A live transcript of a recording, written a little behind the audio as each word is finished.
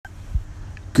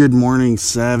Good morning,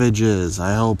 savages.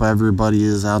 I hope everybody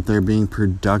is out there being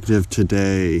productive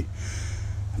today.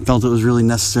 I felt it was really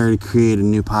necessary to create a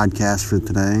new podcast for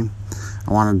today.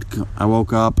 I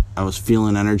woke up, I was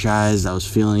feeling energized, I was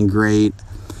feeling great.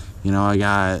 I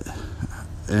got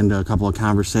into a couple of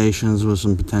conversations with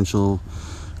some potential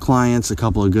clients, a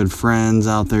couple of good friends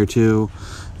out there too.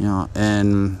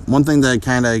 And one thing that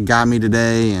kind of got me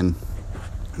today, and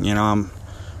I'm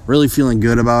really feeling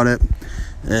good about it,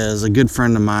 is a good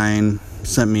friend of mine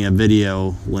sent me a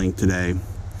video link today,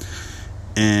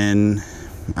 and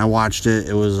I watched it.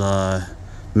 It was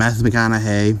Matthew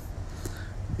McConaughey,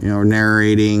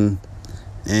 narrating,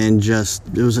 and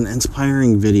it was an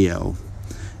inspiring video.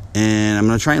 And I'm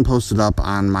going to try and post it up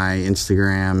on my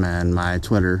Instagram and my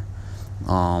Twitter,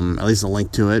 at least a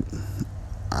link to it.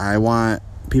 I want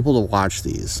people to watch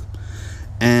these.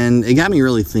 And it got me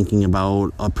really thinking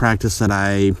about a practice that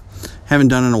I haven't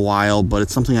done in a while, but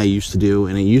it's something I used to do,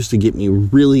 and it used to get me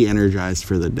really energized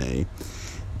for the day.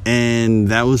 And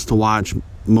that was to watch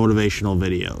motivational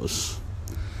videos.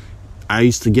 I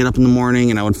used to get up in the morning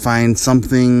and I would find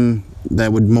something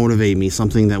that would motivate me,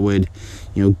 something that would,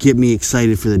 get me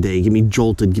excited for the day, get me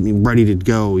jolted, get me ready to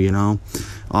go,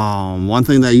 One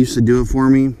thing that used to do it for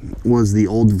me was the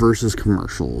old Versus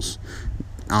commercials.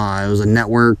 It was a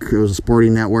network, it was a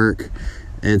sporting network.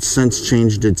 It's since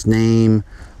changed its name,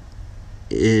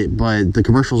 but the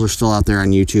commercials are still out there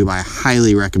on YouTube. I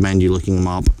highly recommend you looking them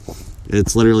up.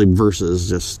 It's literally Versus.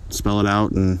 Just spell it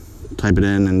out and type it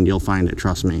in and you'll find it,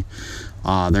 trust me.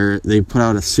 They put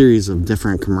out a series of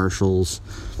different commercials,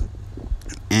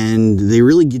 and they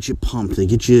really get you pumped. They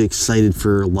get you excited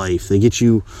for life. They get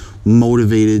you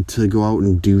motivated to go out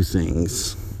and do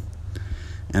things.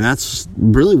 And that's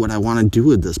really what I want to do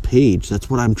with this page. That's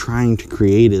what I'm trying to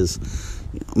create, is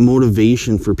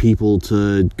motivation for people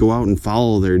to go out and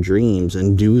follow their dreams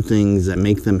and do things that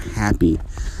make them happy.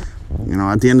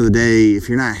 At the end of the day, if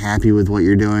you're not happy with what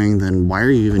you're doing, then why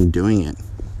are you even doing it?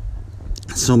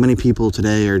 So many people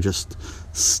today are just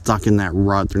stuck in that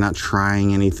rut. They're not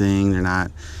trying anything. They're not,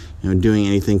 doing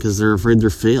anything because they're afraid they'll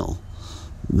fail.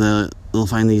 They'll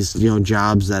find these,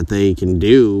 jobs that they can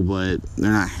do, but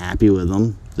they're not happy with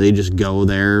them. They just go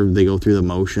there, they go through the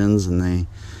motions, and they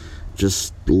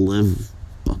just live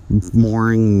a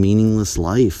boring, meaningless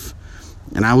life.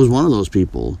 And I was one of those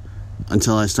people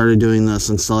until I started doing this,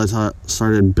 until I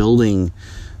started building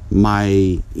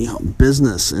my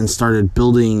business and started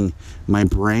building my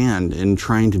brand and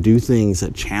trying to do things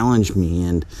that challenge me.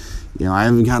 And I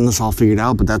haven't gotten this all figured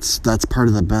out, but that's part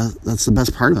of that's the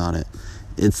best part about it.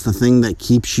 It's the thing that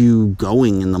keeps you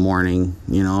going in the morning.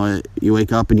 You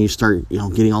wake up and you start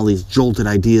getting all these jolted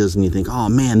ideas, and you think, oh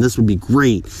man, this would be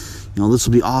great, this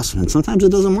would be awesome. And sometimes it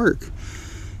doesn't work,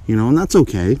 and that's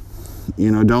okay.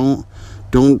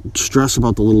 Don't stress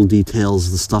about the little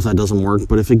details, the stuff that doesn't work.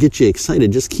 But if it gets you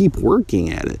excited, just keep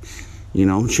working at it.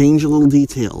 Change the little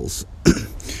details.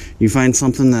 You find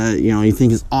something that, you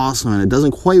think is awesome and it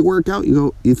doesn't quite work out.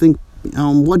 You think,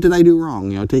 what did I do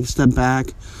wrong? Take a step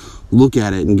back, look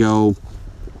at it and go,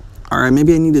 all right,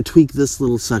 maybe I need to tweak this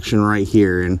little section right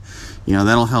here. And,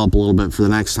 that'll help a little bit for the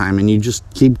next time. And you just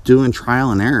keep doing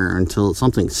trial and error until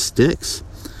something sticks.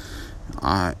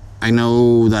 I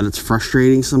know that it's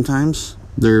frustrating sometimes.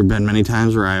 There have been many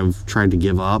times where I've tried to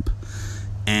give up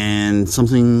and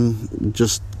something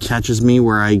just catches me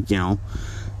where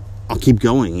I'll keep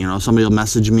going. Somebody will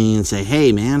message me and say,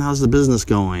 hey man, how's the business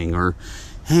going? Or,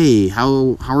 hey,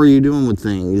 how are you doing with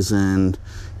things? And,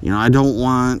 I don't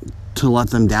want to let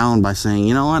them down by saying,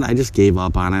 you know what, I just gave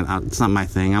up on it. It's not my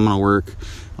thing. I'm going to work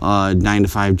a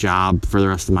 9-to-5 job for the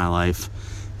rest of my life.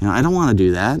 I don't want to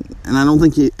do that. And I don't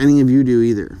think any of you do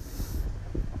either.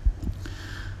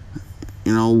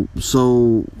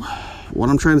 So what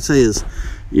I'm trying to say is,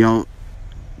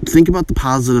 think about the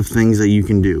positive things that you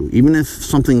can do. Even if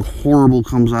something horrible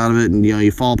comes out of it and,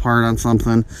 you fall apart on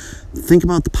something, think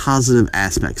about the positive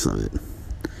aspects of it.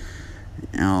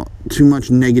 Too much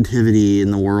negativity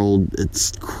in the world,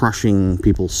 it's crushing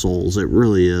people's souls. It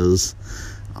really is.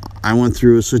 I went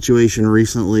through a situation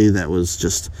recently that was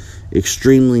just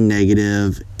extremely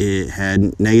negative. It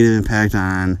had negative impact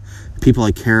on people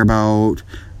I care about.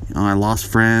 I lost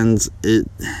friends. It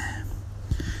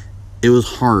was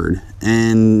hard.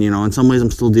 And, in some ways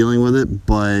I'm still dealing with it,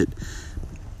 but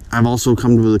I've also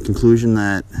come to the conclusion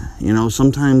that,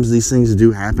 sometimes these things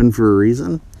do happen for a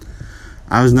reason.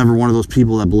 I was never one of those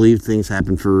people that believed things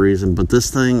happen for a reason, but this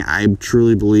thing I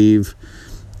truly believe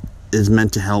is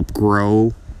meant to help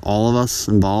grow all of us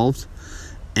involved.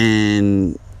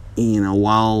 And,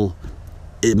 while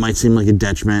it might seem like a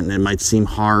detriment and it might seem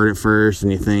hard at first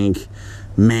and you think,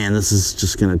 man, this is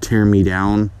just going to tear me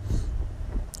down,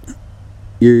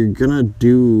 you're going to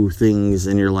do things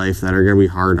in your life that are going to be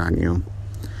hard on you.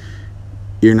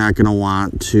 You're not going to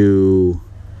want to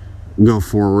go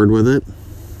forward with it.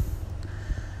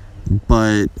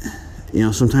 But,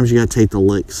 sometimes you got to take the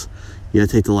licks. You got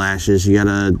to take the lashes. You got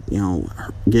to,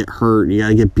 get hurt. You got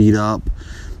to get beat up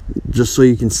just so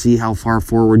you can see how far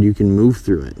forward you can move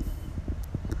through it.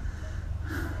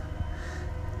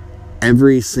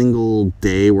 Every single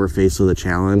day we're faced with a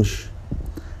challenge,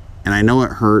 and I know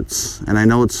it hurts, and I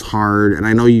know it's hard, and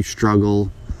I know you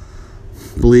struggle.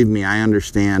 Believe me, I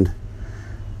understand.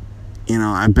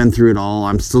 I've been through it all.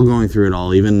 I'm still going through it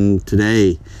all. Even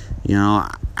today,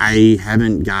 I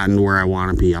haven't gotten where I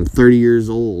want to be. I'm 30 years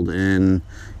old, and,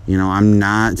 I'm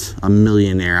not a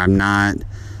millionaire. I'm not,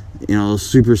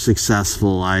 super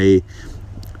successful. I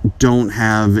don't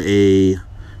have a,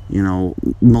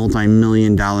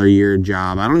 multi-million-dollar year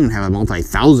job. I don't even have a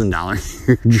multi-thousand-dollar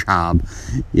year job.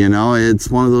 It's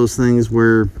one of those things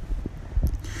where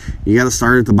you got to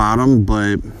start at the bottom,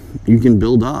 but you can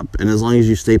build up. And as long as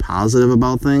you stay positive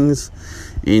about things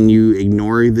and you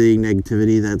ignore the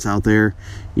negativity that's out there,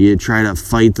 you try to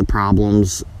fight the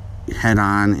problems head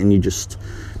on, and you just,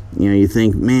 you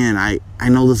think, man, I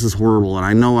know this is horrible, and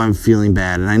I know I'm feeling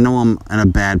bad, and I know I'm in a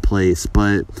bad place,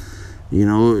 but,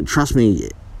 trust me,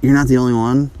 you're not the only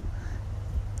one.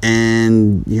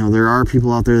 And, there are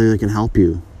people out there that can help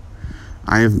you.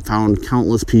 I have found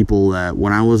countless people that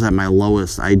when I was at my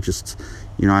lowest, I just,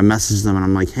 I messaged them and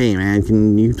I'm like, hey man,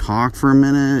 can you talk for a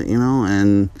minute?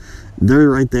 And they're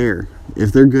right there.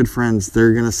 If they're good friends,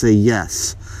 they're going to say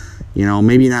yes.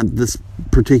 Maybe not this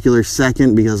particular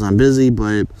second because I'm busy,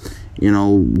 but,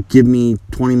 give me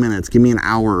 20 minutes, give me an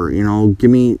hour, give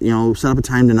me, set up a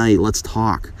time tonight. Let's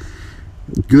talk.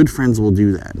 Good friends will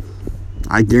do that.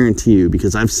 I guarantee you,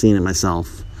 because I've seen it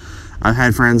myself. I've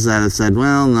had friends that have said,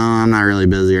 well, no, I'm not really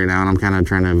busy right now, and I'm kind of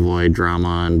trying to avoid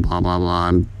drama and blah, blah,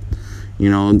 blah.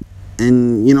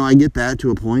 I get that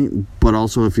to a point, but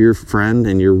also if you're a friend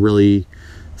and you really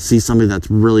see somebody that's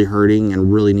really hurting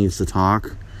and really needs to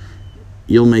talk,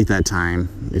 you'll make that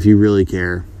time if you really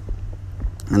care.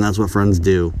 And that's what friends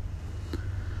do.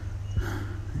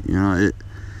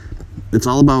 It's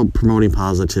all about promoting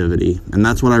positivity. And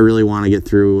that's what I really want to get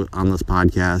through on this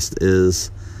podcast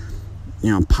is,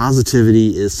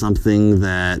 positivity is something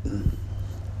that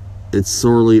it's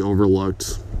sorely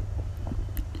overlooked.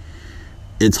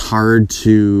 It's hard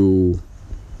to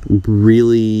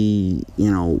really,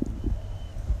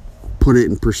 put it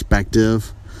in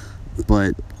perspective,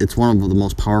 but it's one of the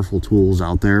most powerful tools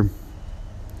out there.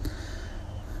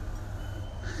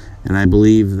 And I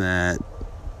believe that,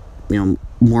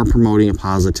 more promoting a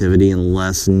positivity and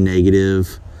less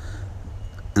negative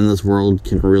in this world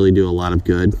can really do a lot of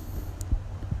good.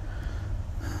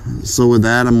 So with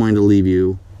that, I'm going to leave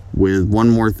you with one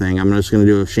more thing. I'm just going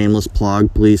to do a shameless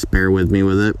plug. Please bear with me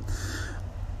with it.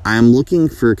 I'm looking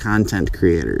for content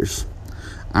creators.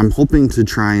 I'm hoping to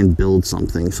try and build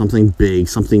something big,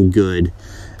 something good.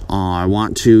 I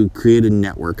want to create a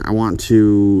network. I want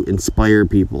to inspire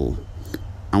people.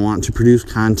 I want to produce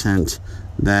content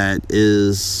that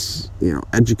is,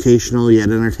 educational yet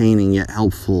entertaining yet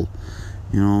helpful.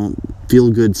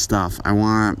 Feel good stuff. I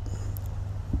want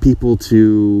people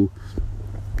to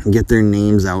get their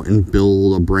names out and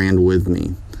build a brand with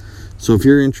me. So if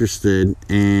you're interested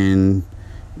and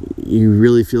you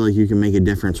really feel like you can make a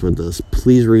difference with this,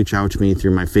 please reach out to me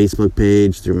through my Facebook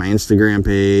page, through my Instagram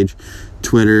page,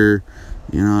 Twitter.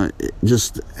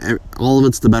 Just all of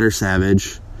it's The Better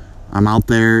Savage. I'm out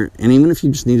there, and even if you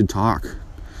just need to talk,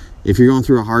 if you're going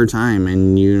through a hard time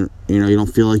and you don't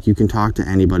feel like you can talk to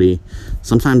anybody,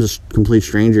 sometimes a complete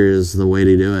stranger is the way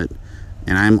to do it.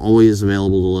 And I'm always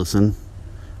available to listen.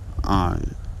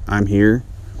 I'm here.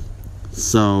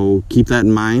 So keep that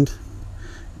in mind.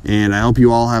 And I hope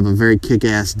you all have a very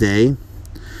kick-ass day.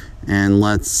 And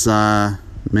let's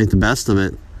make the best of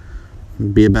it.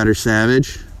 Be a better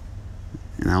savage.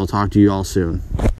 And I will talk to you all soon.